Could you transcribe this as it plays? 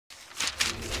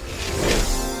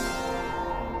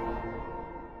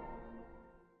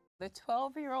The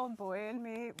 12-year-old boy in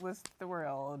me was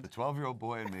thrilled. The 12-year-old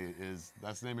boy in me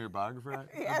that's the name of your biography,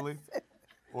 I believe?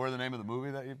 Or the name of the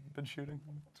movie that you've been shooting?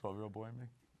 12-year-old boy in me?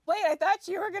 Wait, I thought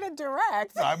you were gonna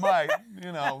direct. I might.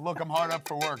 You know, look, I'm hard up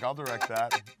for work. I'll direct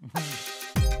that.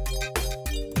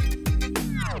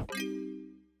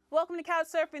 Welcome to Couch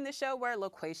Surfing, the show where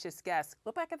loquacious guests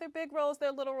look back at their big roles,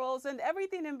 their little roles, and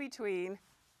everything in between.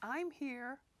 I'm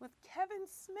here with Kevin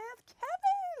Smith.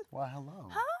 Kevin! Well, hello.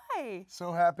 Hi.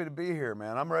 So happy to be here,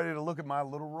 man. I'm ready to look at my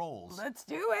little roles. Let's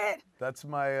do it. That's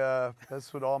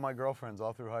that's what all my girlfriends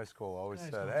all through high school always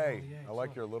said. Hey, I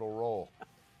like your little role.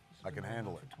 I can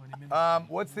handle it.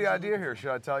 What's the idea here? Should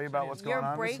I tell you about what's going on?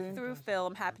 Your breakthrough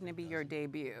film happened to be your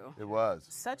debut. It was.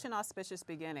 Such an auspicious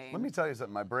beginning. Let me tell you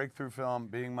something. My breakthrough film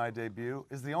being my debut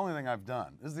is the only thing I've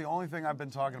done. This is the only thing I've been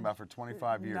talking about for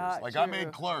 25 years. Not I true.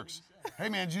 made Clerks. Hey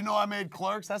man, did you know I made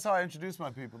Clerks? That's how I introduced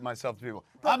myself to people.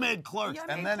 I made Clerks.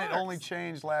 Yeah, And then it only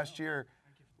changed last year,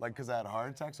 because I had a heart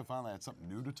attack, so finally I had something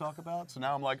new to talk about. So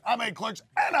now I'm like, I made Clerks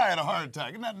and I had a heart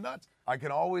attack. Isn't that nuts? I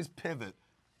can always pivot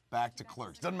back to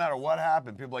Clerks. Doesn't matter what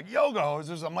happened. People are like, yoga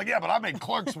hosers. I'm like, yeah, but I made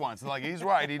Clerks once. They're like, he's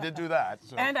right, he did do that.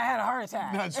 So. And I had a heart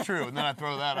attack. That's true. And then I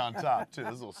throw that on top too.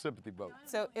 This little sympathy vote.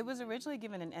 So it was originally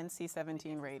given an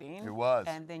NC-17 rating. It was.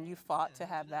 And then you fought to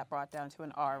have that brought down to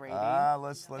an R rating.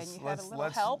 Let's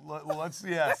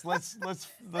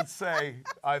say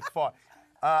I fought.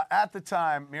 At the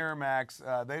time,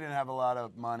 Miramax, they didn't have a lot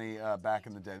of money back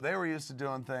in the day. They were used to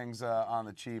doing things on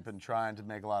the cheap and trying to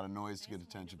make a lot of noise to get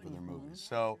attention for their movies.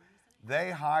 So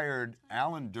they hired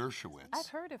Alan Dershowitz. I've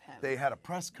heard of him. They had a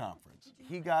press conference.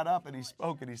 He got up and he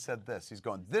spoke and he said this. He's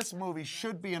going, this movie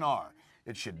should be an R.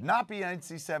 It should not be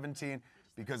NC-17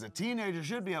 because a teenager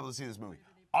should be able to see this movie.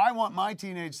 I want my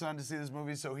teenage son to see this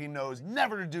movie so he knows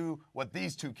never to do what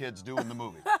these two kids do in the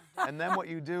movie. And then what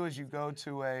you do is you go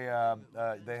to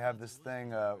they have this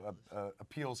thing,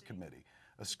 appeals committee,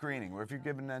 a screening, where if you're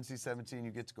given an NC-17,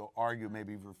 you get to go argue,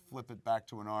 maybe flip it back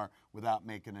to an R without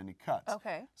making any cuts.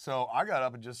 Okay. So I got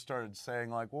up and just started saying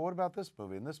like, well, what about this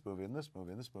movie and this movie and this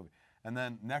movie and this movie? And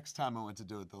then next time I went to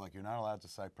do it, they're like, you're not allowed to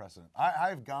cite precedent.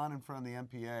 I've gone in front of the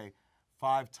MPA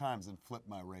 5 times and flipped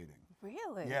my rating.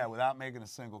 Really? Yeah, without making a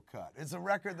single cut. It's a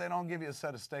record they don't give you a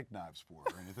set of steak knives for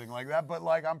or anything like that, but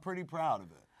like I'm pretty proud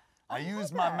of it. I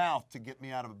used my mouth to get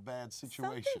me out of a bad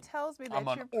situation. Something tells me that I'm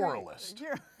an you're oralist.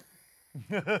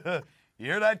 You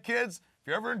hear that, kids? If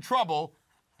you're ever in trouble,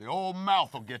 the old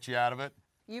mouth will get you out of it.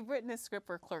 You've written a script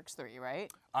for Clerks 3, right?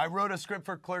 I wrote a script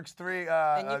for Clerks 3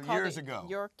 years ago.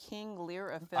 Your King Lear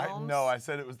of films? No, I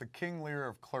said it was the King Lear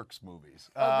of Clerks movies.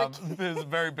 Oh, There's a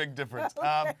very big difference.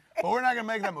 But we're not going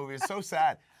to make that movie. It's so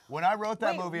sad. When I wrote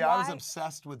that movie, I was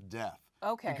obsessed with death.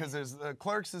 Okay. Because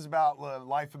Clerks is about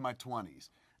life in my 20s,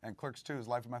 and Clerks 2 is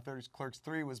life in my 30s. Clerks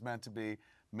 3 was meant to be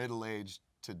middle-aged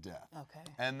to death. Okay.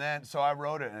 And then, so I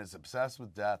wrote it, and it's obsessed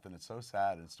with death, and it's so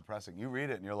sad, and it's depressing. You read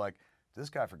it, and you're like, this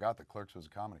guy forgot that Clerks was a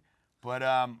comedy. But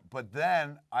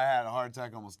then I had a heart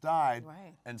attack, almost died.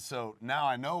 Right. And so now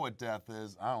I know what death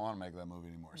is. I don't want to make that movie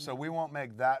anymore. So we won't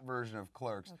make that version of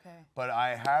Clerks. Okay. But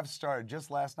I have started, just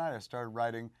last night, I started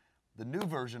writing the new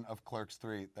version of Clerks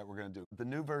 3 that we're going to do. The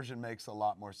new version makes a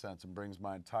lot more sense and brings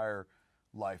my entire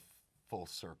life full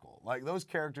circle. Like those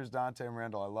characters, Dante and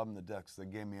Randall, I love them to death because they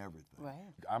gave me everything.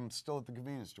 Right. I'm still at the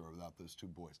convenience store without those 2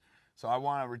 boys. So I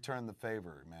want to return the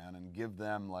favor, man, and give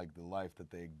them like the life that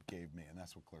they gave me, and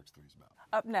that's what Clerks 3 is about.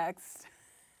 Up next.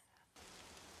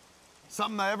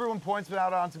 Something that everyone points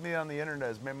out onto me on the internet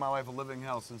has made my life a living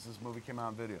hell since this movie came out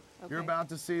on video. Okay. You're about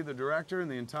to see the director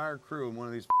and the entire crew in one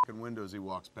of these fucking windows he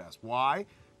walks past. Why?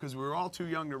 Because we were all too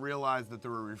young to realize that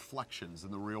there were reflections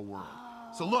in the real world.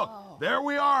 So look, there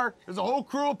we are. There's a whole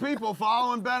crew of people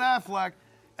following Ben Affleck,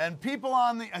 and people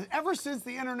ever since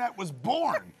the internet was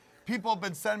born, people have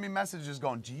been sending me messages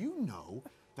going, do you know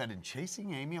that in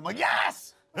Chasing Amy? I'm like,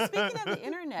 yes! Well, speaking of the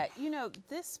internet, you know,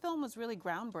 this film was really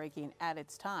groundbreaking at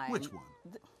its time. Which one?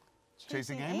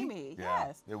 Chasing Amy?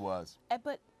 Yes. It was.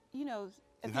 But, you know,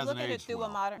 if you look at it through a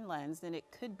modern lens, then it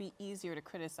could be easier to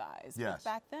criticize. Yes. But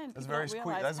back then, that's people don't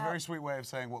realize That's a very sweet way of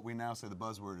saying what we now say the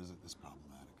buzzword is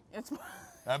problematic. It's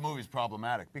that movie's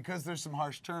problematic because there's some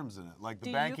harsh terms in it, like the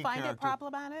banky character. Do you find it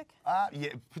problematic? Yeah,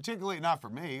 particularly not for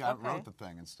me. I wrote the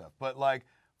thing and stuff. But like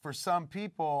for some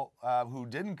people who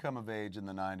didn't come of age in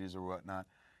the 90s or whatnot,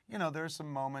 you know, there's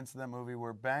some moments in that movie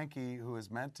where Banky, who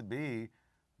is meant to be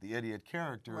the idiot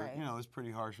character, you know, is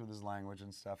pretty harsh with his language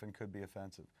and stuff and could be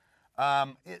offensive.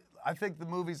 I think the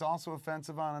movie's also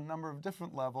offensive on a number of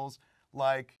different levels.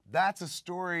 Like, that's a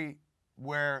story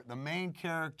where the main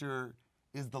character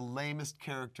is the lamest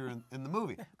character in the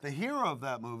movie. The hero of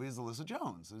that movie is Alyssa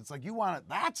Jones. And it's like, you want it,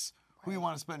 that's who you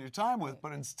want to spend your time with,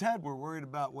 but instead we're worried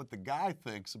about what the guy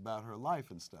thinks about her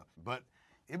life and stuff. But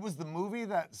it was the movie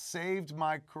that saved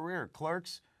my career.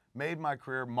 Clerks made my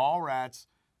career. Mallrats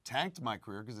tanked my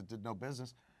career because it did no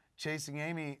business. Chasing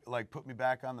Amy, like, put me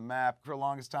back on the map. For the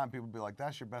longest time, people would be like,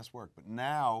 that's your best work. But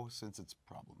now, since it's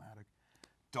problematic,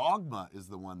 Dogma is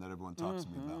the one that everyone talks to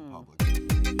me about in public.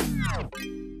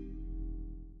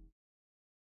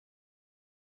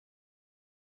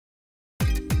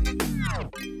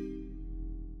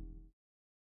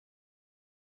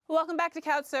 Welcome back to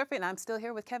Couch Surfing. I'm still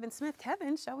here with Kevin Smith.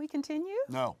 Kevin, shall we continue?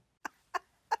 No.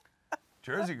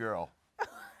 Jersey girl.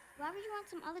 Why would you want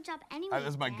some other job anyway? That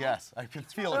was my guess. I could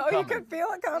feel it Oh, coming. you could feel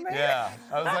it coming? Yeah.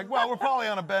 I was like, well, we're probably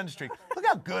on a bend streak. Look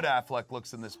how good Affleck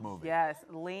looks in this movie. Yes,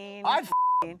 lean.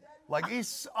 Like,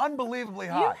 he's unbelievably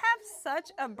hot. You have such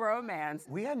a bromance.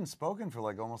 We hadn't spoken for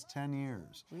like almost 10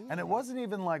 years. And it wasn't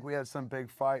even like we had some big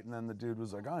fight and then the dude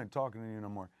was like, I ain't talking to you no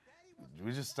more.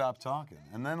 We just stopped talking.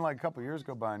 And then like a couple years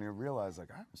go by and you realize, like,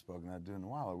 I haven't spoken to that dude in a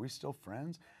while. Are we still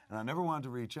friends? And I never wanted to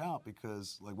reach out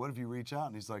because, like, what if you reach out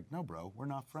and he's like, no, bro, we're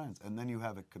not friends. And then you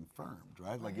have it confirmed,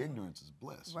 right? Like, ignorance is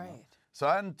bliss. Right. You know? So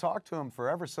I hadn't talked to him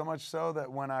forever, so much so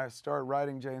that when I started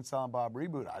writing Jay and Silent Bob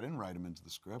Reboot, I didn't write him into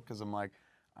the script because I'm like,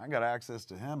 I got access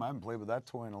to him. I haven't played with that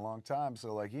toy in a long time,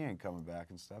 so like he ain't coming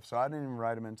back and stuff. So I didn't even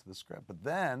write him into the script. But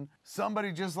then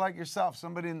somebody just like yourself,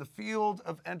 somebody in the field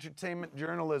of entertainment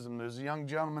journalism, there's a young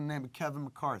gentleman named Kevin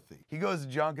McCarthy. He goes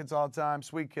to junkets all the time.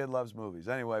 Sweet kid, loves movies.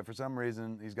 Anyway, for some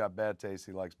reason, he's got bad taste.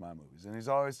 He likes my movies. And he's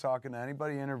always talking to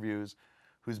anybody he interviews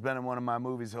who's been in one of my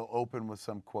movies. He'll open with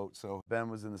some quote. So Ben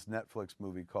was in this Netflix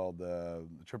movie called The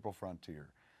Triple Frontier.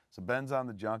 So Ben's on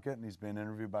the junket, and he's being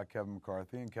interviewed by Kevin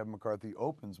McCarthy, and Kevin McCarthy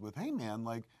opens with, hey, man,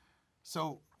 like,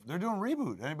 so they're doing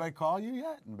Reboot. Anybody call you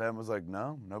yet? And Ben was like,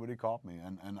 no, nobody called me,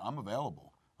 and I'm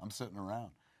available. I'm sitting around.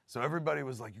 So everybody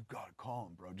was like, you got to call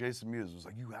him, bro. Jason Mewes was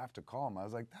like, you have to call him. I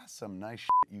was like, that's some nice shit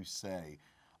you say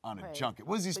on a junket.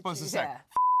 What is he supposed to say?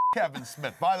 Kevin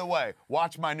Smith. By the way,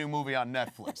 watch my new movie on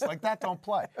Netflix. Like, that don't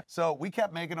play. So we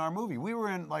kept making our movie. We were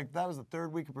in, like, that was the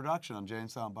third week of production on Jay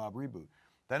and Silent Bob Reboot.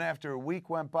 Then after a week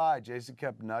went by, Jason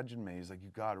kept nudging me. He's like, you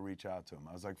got to reach out to him.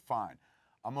 I was like, fine.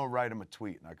 I'm going to write him a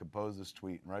tweet. And I composed this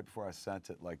tweet. And right before I sent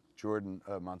it, like, Jordan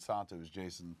Monsanto, who's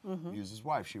Jason Mewes'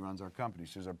 wife. She runs our company.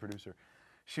 She's our producer.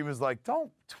 She was like, don't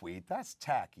tweet. That's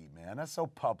tacky, man. That's so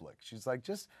public. She's like,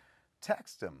 just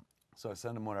text him. So I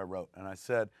sent him what I wrote. And I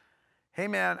said, hey,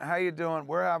 man, how you doing?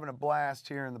 We're having a blast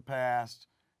here in the past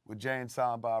with Jay and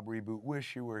Silent Bob Reboot.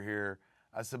 Wish you were here.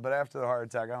 I said, but after the heart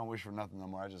attack, I don't wish for nothing no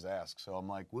more. I just ask. So I'm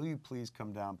like, will you please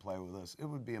come down and play with us? It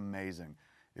would be amazing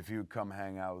if you would come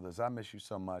hang out with us. I miss you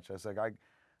so much. I was like,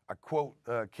 I quote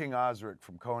King Osric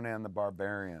from Conan the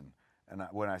Barbarian. And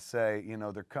when I say, you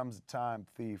know, there comes a time,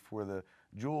 thief, where the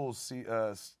jewels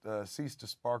cease to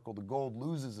sparkle, the gold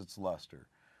loses its luster.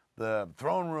 The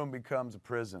throne room becomes a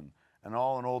prison, and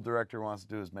all an old director wants to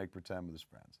do is make pretend with his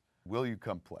friends. Will you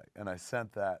come play? And I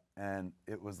sent that, and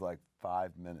it was like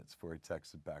 5 minutes before he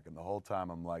texted back. And the whole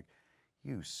time I'm like,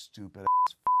 you stupid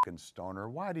ass fucking stoner.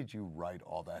 Why did you write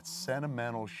all that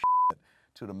sentimental shit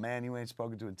to the man you ain't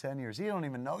spoken to in 10 years? He don't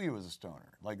even know you as a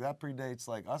stoner. Like, that predates,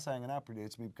 like, us hanging out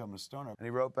predates me becoming a stoner. And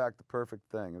he wrote back the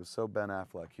perfect thing. It was so Ben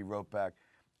Affleck. He wrote back,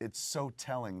 it's so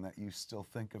telling that you still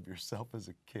think of yourself as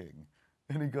a king.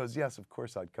 And he goes, yes, of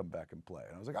course I'd come back and play.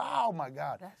 And I was like, oh my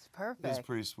God. That's perfect. It's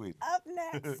pretty sweet. Up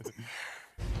next.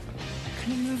 What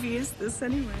kind of movie is this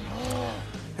anyway?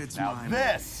 It's now mine.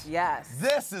 This. Yes.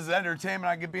 This is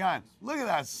entertainment I get behind. Look at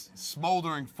that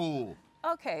smoldering fool.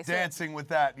 Okay. So, dancing with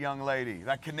that young lady,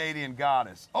 that Canadian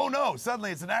goddess. Oh no,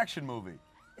 suddenly it's an action movie.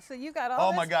 so you got all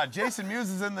Oh this? my God, Jason Mewes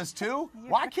is in this too?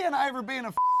 Why can't I ever be in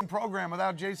a program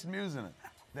without Jason Mewes in it?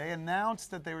 They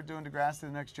announced that they were doing Degrassi The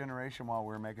Next Generation while we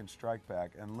were making Strike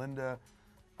Back, and Linda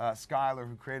Schuyler,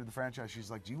 who created the franchise,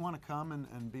 she's like, do you want to come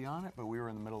and be on it? But we were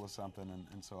in the middle of something,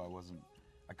 and so I wasn't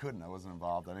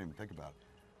involved. I didn't even think about it.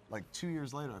 Like 2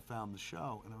 years later, I found the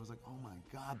show, and I was like, oh my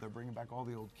God, they're bringing back all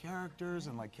the old characters,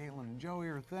 and like Caitlin and Joey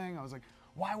are a thing. I was like,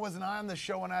 why wasn't I on the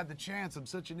show when I had the chance? I'm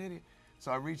such an idiot.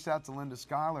 So I reached out to Linda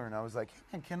Schuyler, and I was like,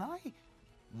 hey man, can I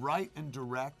write and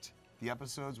direct the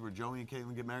episodes where Joey and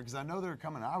Caitlin get married? Because I know they're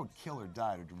coming. I would kill or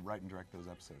die to write and direct those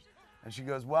episodes. And she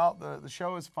goes, well, the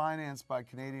show is financed by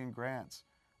Canadian grants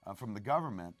from the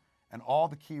government, and all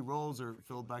the key roles are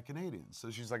filled by Canadians.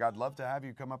 So she's like, I'd love to have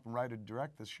you come up and write and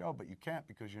direct this show, but you can't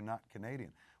because you're not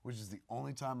Canadian, which is the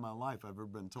only time in my life I've ever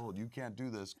been told you can't do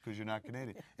this because you're not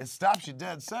Canadian. It stops you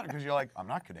dead center because you're like, I'm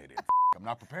not Canadian. I'm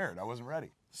not prepared. I wasn't ready.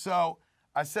 So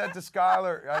I said to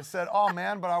Schuyler, I said, oh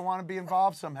man, but I want to be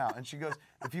involved somehow. And she goes,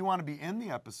 if you want to be in the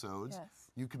episodes, Yes.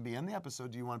 you can be in the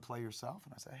episode. Do you want to play yourself?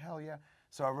 And I said, hell yeah.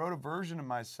 So I wrote a version of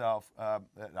myself. I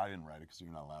didn't write it because you're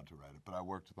not allowed to write it, but I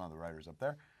worked with one of the writers up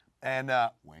there. And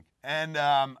wink. And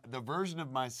the version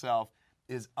of myself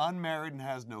is unmarried and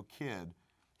has no kid.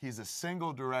 He's a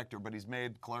single director, but he's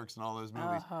made Clerks and all those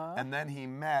movies. And then he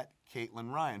met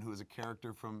Caitlin Ryan, who was a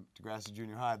character from Degrassi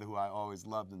Junior High, who I always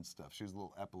loved and stuff. She was a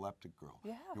little epileptic girl.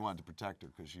 Yeah. He wanted to protect her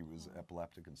because she was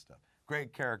epileptic and stuff.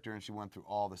 Great character, and she went through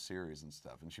all the series and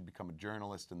stuff. And she'd become a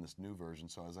journalist in this new version.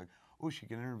 So I was like, oh, she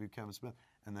can interview Kevin Smith.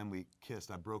 And then we kissed.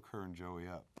 I broke her and Joey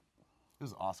up. It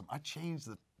was awesome. I changed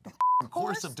the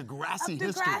course of Degrassi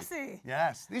history.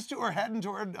 Yes. These two are heading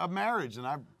toward a marriage, and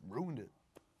I ruined it.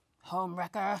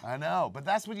 Homewrecker. I know, but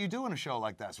that's what you do in a show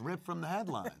like that. Rip from the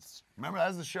headlines. Remember, that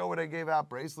was the show where they gave out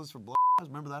bracelets for blow.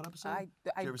 Remember that episode?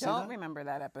 I don't remember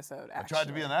that episode, actually. I tried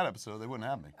to be in that episode. They wouldn't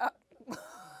have me.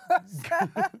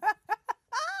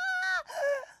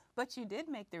 But you did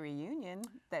make the reunion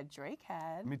that Drake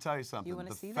had. Let me tell you something. You want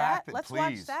to see that? Let's please,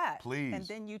 watch that. Please. And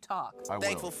then you talk. I will.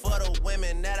 Thankful for the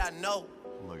women that I know.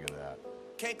 Look at that.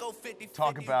 Can't go 50-50.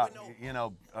 Talk about, you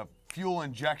know, a fuel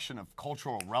injection of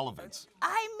cultural relevance.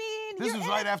 I mean, This was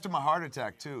right after my heart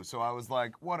attack, too. So I was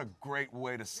like, what a great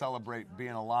way to celebrate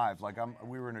being alive. Like,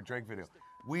 we were in a Drake video.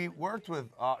 We worked with,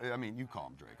 I mean, you call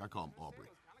him Drake. I call him Aubrey.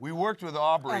 We worked with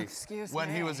Aubrey when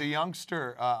he was a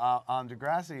youngster on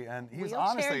Degrassi, and he's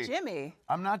honestly, Jimmy.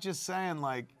 I'm not just saying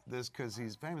like this because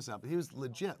he's famous now, but he was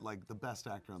legit like the best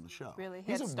actor on the show. Really?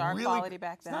 He had star quality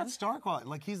back then? It's not star quality.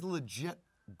 Like, he's a legit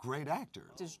great actor.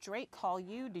 Does Drake call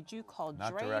you? Did you call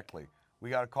Drake? Not directly. We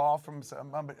got a call from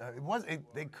somebody.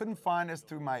 They couldn't find us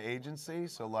through my agency,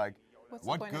 so like,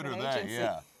 what good are they?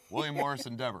 Yeah, William Morris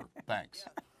Endeavor. Thanks.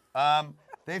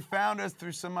 They found us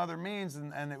through some other means,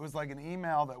 and it was like an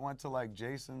email that went to like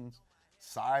Jason's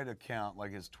side account,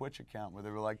 like his Twitch account, where they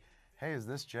were like, "Hey, is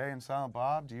this Jay and Silent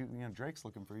Bob? Do you know, Drake's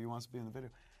looking for you, wants to be in the video."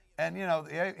 And you know,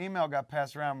 the email got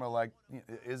passed around. We're like,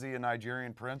 "Is he a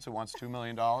Nigerian prince who wants $2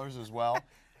 million as well?"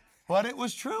 But it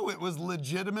was true. It was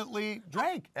legitimately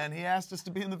Drake, and he asked us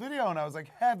to be in the video, and I was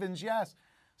like, "Heavens, yes!"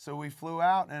 So we flew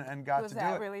out and got to do it. Was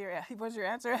that really your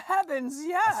answer? Heavens,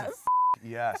 yes.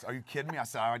 Yes. Are you kidding me? I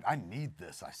said, I need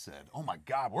this. I said, oh my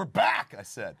God, we're back. I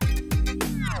said.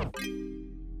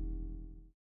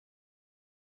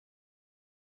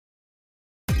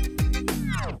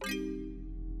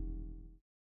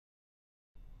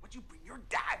 What'd you bring your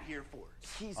dad here for?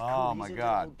 He's Oh my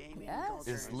God. Yes.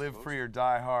 It's Live Free or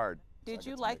Die Hard. Did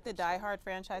you like the Die Hard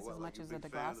franchise as much as the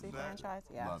Degrassi franchise?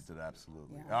 Yes. Loved it,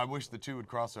 absolutely. Yeah. I wish the two would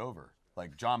cross over.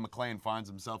 Like John McClane finds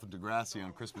himself in Degrassi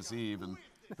on Christmas Eve, and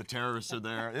the terrorists are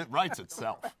there. It writes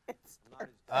itself.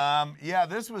 Yeah,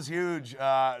 this was huge,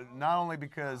 not only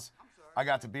because I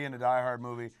got to be in a Die Hard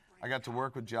movie, I got to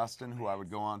work with Justin, who I would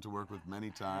go on to work with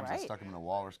many times. I stuck him in a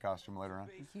walrus costume later on.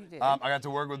 You did. I got to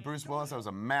work with Bruce Willis. I was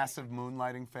a massive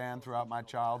Moonlighting fan throughout my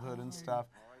childhood and stuff.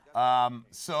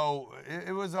 So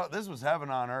this was heaven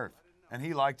on earth. And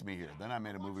he liked me here. Then I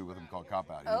made a movie with him called Cop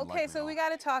Out. Okay, so we got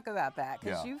to talk about that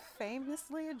because Yeah. you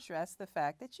famously addressed the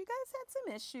fact that you guys had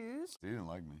some issues. He didn't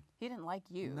like me. He didn't like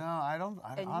you. No, I don't.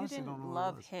 I And you honestly didn't don't know what it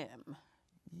love was. him.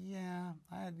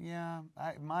 Yeah,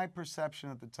 my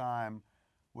perception at the time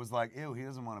was like, ew, he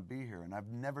doesn't want to be here. And I've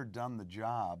never done the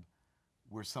job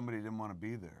where somebody didn't want to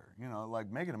be there. You know, like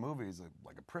making a movie is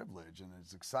like a privilege and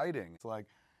it's exciting. It's like,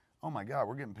 oh my God,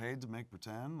 we're getting paid to make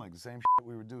pretend, like the same shit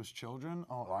we would do as children.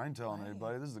 Oh, I ain't telling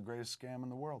anybody, this is the greatest scam in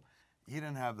the world. He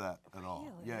didn't have that at all.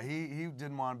 Yeah, he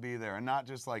didn't want to be there. And not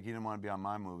just like he didn't want to be on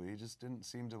my movie, he just didn't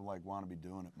seem to like want to be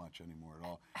doing it much anymore at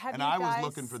all. And I was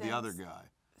looking for the other guy.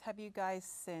 Have you guys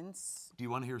since? Do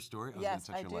you want to hear a story? Yes, I was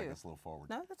going to touch your leg do. just a little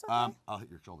forward. No, that's okay. I'll hit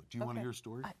your shoulder. Do you want to hear a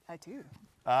story? I do.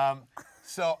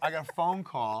 So I got a phone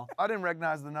call. I didn't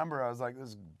recognize the number. I was like, this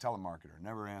is a telemarketer.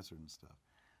 Never answered and stuff.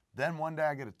 Then one day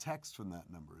I get a text from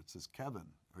that number. It says, Kevin,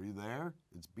 are you there?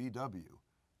 It's BW.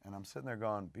 And I'm sitting there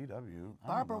going, BW?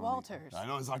 Barbara Walters. I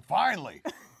know. It's like, finally,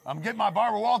 I'm getting my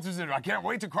Barbara Walters in. I can't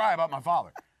wait to cry about my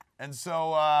father. And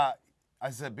so I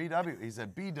said, BW. He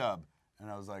said, B-Dub.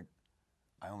 And I was like,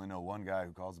 I only know one guy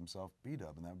who calls himself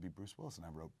B-Dub, and that would be Bruce Willis. And I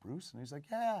wrote, Bruce? And he's like,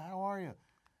 yeah, how are you?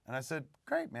 And I said,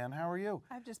 great, man, how are you?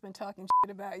 I've just been talking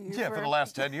shit about you. Yeah, for the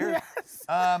last 10 years. Yes.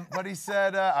 But he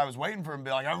said, I was waiting for him to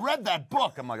be like, I read that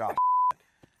book. I'm like, oh,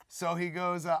 So he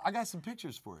goes, I got some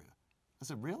pictures for you. I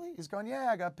said, really? He's going, yeah,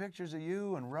 I got pictures of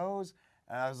you and Rose.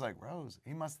 And I was like, Rose?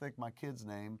 He must think my kid's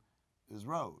name is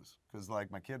Rose. Because,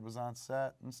 like, my kid was on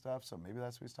set and stuff, so maybe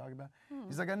that's what he's talking about.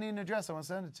 He's like, I need an address. I want to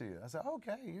send it to you. I said,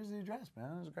 okay, here's the address,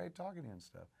 man. It was great talking to you and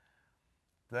stuff.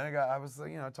 Then I was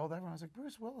like, I told everyone, I was like,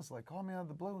 Bruce Willis, like, called me out of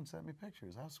the blue and sent me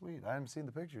pictures. How sweet. I haven't seen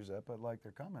the pictures yet, but, like,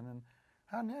 they're coming. And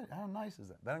how nice is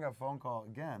that? Then I got a phone call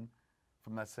again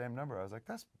from that same number. I was like,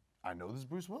 I know this is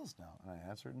Bruce Willis now. And I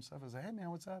answered and stuff. I was like, hey, man,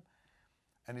 what's up?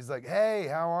 And he's like, hey,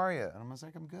 how are you? And I was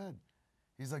like, I'm good.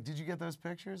 He's like, did you get those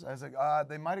pictures? I was like,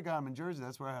 they might have got them in Jersey.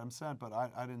 That's where I had them sent, but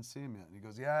I didn't see them yet. And he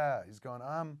goes, yeah. He's going,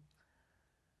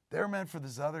 they're meant for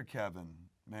this other Kevin,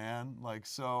 man. Like,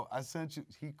 so I sent you,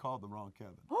 he called the wrong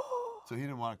Kevin. So he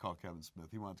didn't want to call Kevin Smith.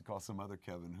 He wanted to call some other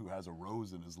Kevin who has a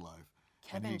rose in his life.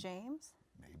 Kevin James?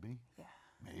 Maybe. Yeah.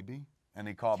 Maybe. And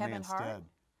he called Kevin me instead. Hart?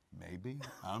 Maybe.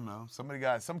 I don't know. Somebody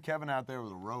got some Kevin out there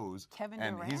with a rose. Kevin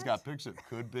and Durant? He's got pictures.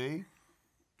 Could be.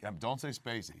 Don't say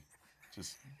Spacey.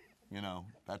 Just,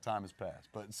 that time has passed.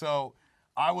 But so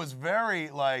I was very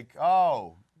like,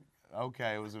 oh,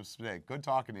 okay, it was a mistake. Good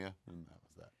talking to you. And that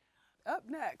was that. Up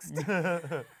next.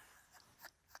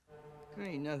 There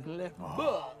ain't nothing left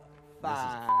but This is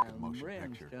a fucking motion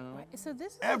picture. So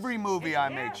this is Every movie I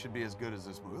make should be as good as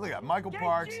this movie. Look at Michael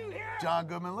Parks, John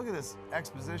Goodman. Look at this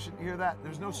exposition. You hear that?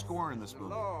 There's no score in this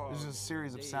movie. There's just a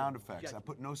series of sound effects. I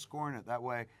put no score in it. That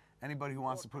way, anybody who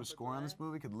wants to put a score on this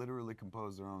movie could literally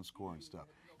compose their own score and stuff.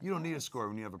 You don't need a score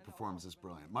when you have a performance this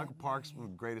brilliant. Michael Parks, one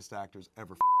of the greatest actors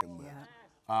ever fucking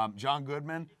lived. John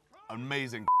Goodman,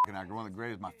 amazing fucking actor. One of the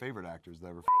greatest, my favorite actors that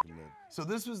ever fucking lived. So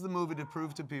this was the movie to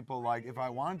prove to people, like, if I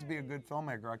wanted to be a good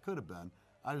filmmaker, I could have been.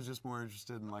 I was just more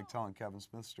interested in, like, telling Kevin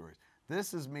Smith stories.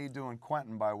 This is me doing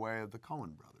Quentin by way of the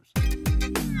Coen brothers.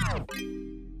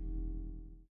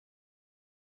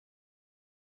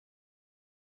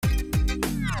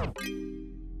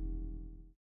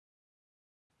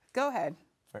 Go ahead.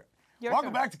 Fair. Your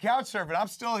Welcome turn. back to Couch Surfing. I'm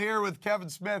still here with Kevin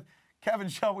Smith. Kevin,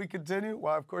 shall we continue?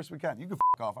 Well, of course we can. You can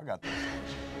f off. I got this.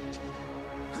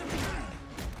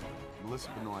 Melissa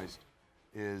Benoist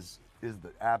is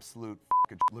the absolute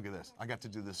f***ing. Look at this. I got to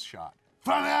do this shot.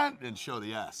 And show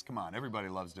the S. Come on, everybody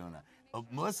loves doing that.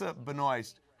 Melissa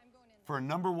Benoist, for a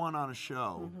 #1 on a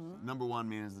show, #1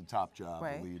 means the top job,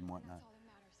 Right. the lead and whatnot.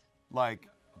 Like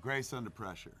Grace Under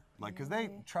Pressure. Like, cause they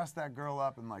truss that girl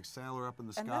up and like sail her up in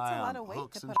the sky And that's a lot on of weight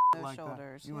hooks to and put on shit those like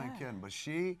shoulders, that. You ain't yeah. kidding. But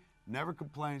she never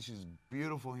complains. She's a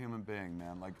beautiful human being,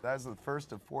 man. Like, that's the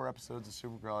first of 4 episodes of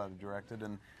Supergirl I've directed.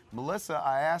 And Melissa,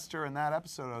 I asked her in that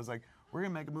episode, I was like, we're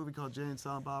gonna make a movie called Jay and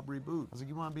Silent Bob Reboot. I was like,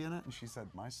 you wanna be in it? And she said,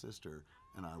 my sister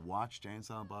and I watched Jay and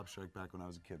Silent Bob Strike Back when I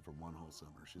was a kid for 1 whole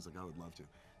summer. She's like, I would love to.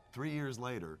 3 years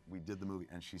later, we did the movie,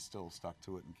 and she still stuck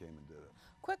to it and came and did it.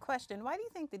 Quick question. Why do you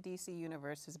think the DC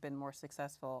universe has been more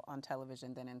successful on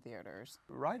television than in theaters?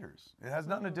 Writers. It has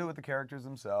nothing to do with the characters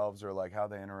themselves or like how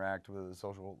they interact with the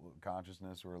social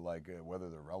consciousness or like whether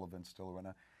they're relevant still or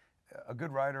not. A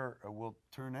good writer will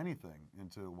turn anything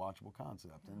into a watchable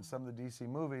concept. And some of the DC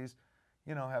movies,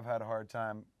 have had a hard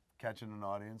time catching an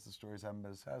audience. The stories haven't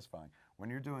been as satisfying. When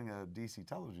you're doing a DC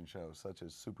television show such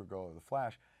as Supergirl or The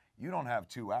Flash, you don't have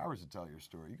 2 hours to tell your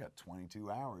story. You got 22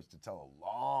 hours to tell a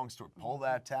long story. Pull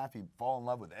that taffy, fall in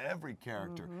love with every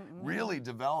character, really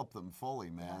develop them fully,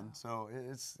 man. So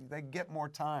they get more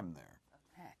time there.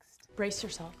 Next. Brace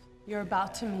yourself. You're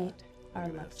about to meet our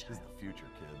love This is child. the future,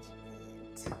 kids.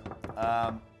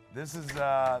 This is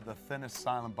the thinnest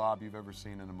Silent Bob you've ever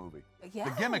seen in a movie. Yes.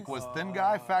 The gimmick was thin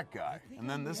guy, fat guy, and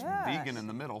then this Yes. vegan in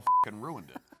the middle fucking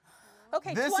ruined it.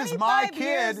 Okay, This is 25 my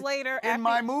years kid later in after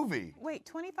my movie. Wait,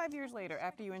 25 years later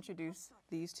after you introduce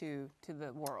these two to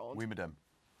the world, We madame.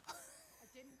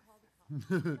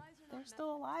 they're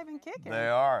still alive and kicking. They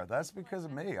are. That's because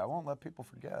of me. I won't let people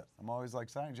forget. I'm always like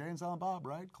saying, Jay and Silent Bob,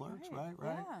 right? Clerks, right?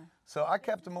 Yeah. So I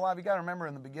kept them alive. You got to remember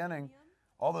in the beginning,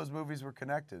 all those movies were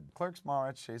connected. Clerks,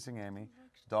 Mallrats, Chasing Amy,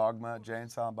 Dogma, Jay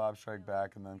and Silent Bob Strike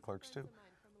Back, and then Clerks 2.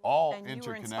 All And you were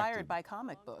interconnected. inspired by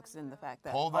comic books in the fact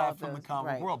that Pull all that of from the those-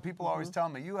 comic right. world. People always tell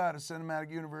me, you had a cinematic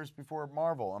universe before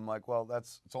Marvel. I'm like, well,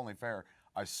 it's only fair.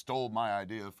 I stole my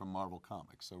idea from Marvel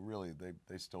Comics. So really,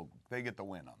 they get the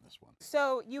win on this one.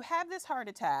 So you have this heart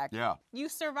attack. Yeah. You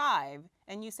survive,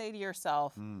 and you say to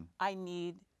yourself, I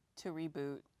need to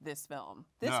reboot this film,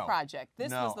 this No. project. This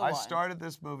no, was the I one. started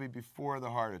this movie before the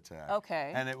heart attack.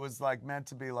 Okay. And it was like meant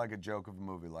to be like a joke of a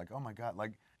movie. Like, oh my God,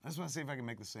 like, I just want to see if I can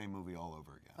make the same movie all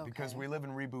over again. Because Okay. we live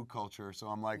in reboot culture, so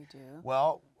I'm like, We do.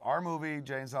 well, our movie,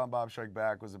 Jay and Silent Bob Strike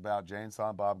Back, was about Jay and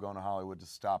Silent Bob going to Hollywood to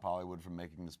stop Hollywood from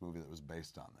making this movie that was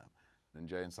based on them. Then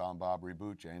Jay and Silent Bob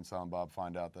reboot. Jay and Silent Bob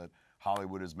find out that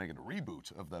Hollywood is making a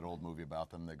reboot of that old movie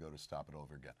about them. They go to stop it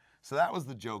over again. So that was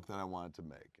the joke that I wanted to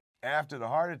make. After the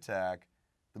heart attack,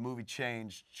 the movie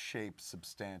changed shape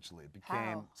substantially. It became,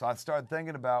 How? so I started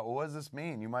thinking about, well, what does this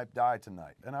mean? You might die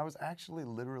tonight. And I was actually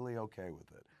literally okay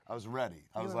with it. I was ready.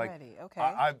 I You was were like, ready, okay.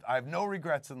 I have no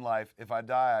regrets in life. If I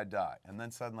die, I die. And then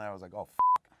suddenly I was like, oh, f***.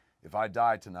 If I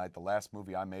die tonight, the last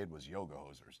movie I made was Yoga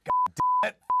Hosers. God damn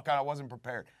it, I wasn't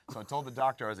prepared. So I told the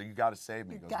doctor, I was like, you got to save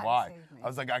me. He goes, gotta why? save me. I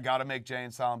was like, I got to make Jay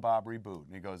and Silent Bob Reboot.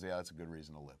 And he goes, yeah, that's a good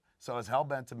reason to live. So I was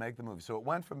hell-bent to make the movie. So it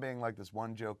went from being like this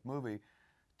one-joke movie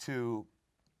to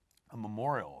a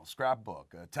memorial, a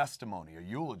scrapbook, a testimony, a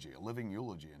eulogy, a living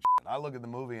eulogy and shit. I look at the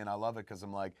movie and I love it because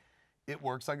I'm like, it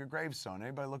works like a gravestone.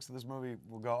 Anybody looks at this movie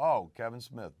will go, oh, Kevin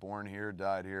Smith, born here,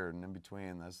 died here, and in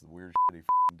between, that's the weird shit he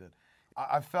f***ing did.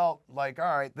 I felt like,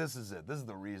 all right, this is it. This is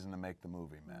the reason to make the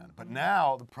movie, man. But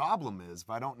now, the problem is, if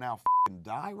I don't now f***ing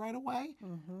die right away,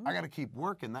 I gotta keep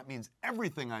working. That means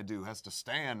everything I do has to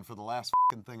stand for the last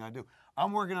f***ing thing I do.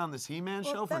 I'm working on this He-Man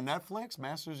show for Netflix,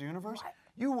 Masters of the Universe. What?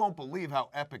 You won't believe how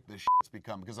epic this shit's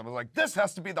become because I was like, this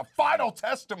has to be the final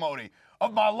testimony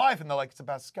of my life. And they're like, it's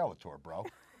about Skeletor, bro.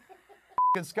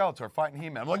 Skeletor fighting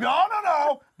He-Man. I'm like,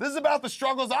 no. This is about the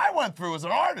struggles I went through as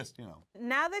an artist, you know.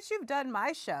 Now that you've done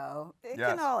my show, it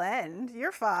Yes. can all end.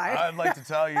 You're fine. I'd like to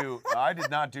tell you, I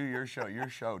did not do your show. Your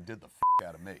show did the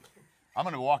out of me. I'm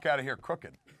going to walk out of here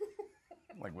crooked.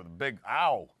 Like with a big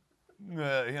ow. You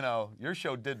know, your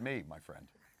show did me, my friend.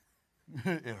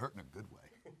 It hurt in a good way.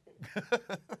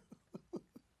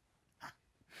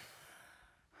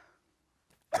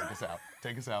 Take us out.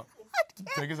 Take us out.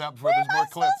 Take us out before there's more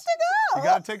clips. You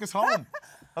gotta take us home.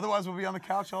 Otherwise, we'll be on the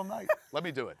couch all night. Let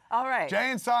me do it. All right. Jay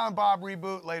and Silent Bob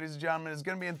Reboot, ladies and gentlemen, is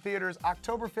gonna be in theaters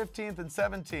October 15th and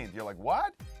 17th. You're like,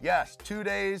 what? Yes, 2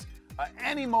 days.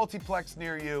 Any multiplex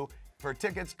near you. For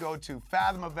tickets, go to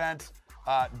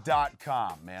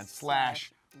fathomevents.com, man,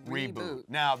 /reboot.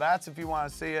 Now, that's if you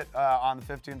want to see it on the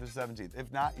 15th or 17th.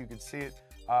 If not, you can see it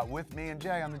with me and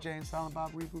Jay on the Jay and Silent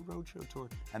Bob Reboot Roadshow Tour.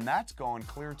 And that's going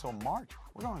clear till March.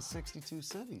 We're going to 62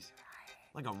 cities.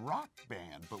 Like a rock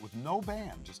band, but with no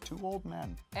band, just two old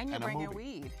men. And you're a bringing movie.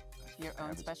 weed, your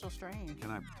own special strain.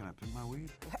 Can I pick my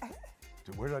weed?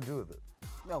 Dude, what did I do with it?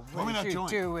 No, Let me what not did you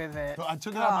joint. do with it? I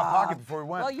took it out of my pocket before we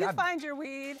went. Well, you God. find your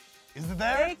weed. Is it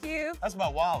there? Thank you. That's my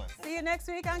wallet. See you next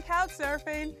week on Couch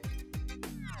Surfing.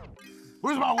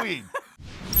 Where's my weed?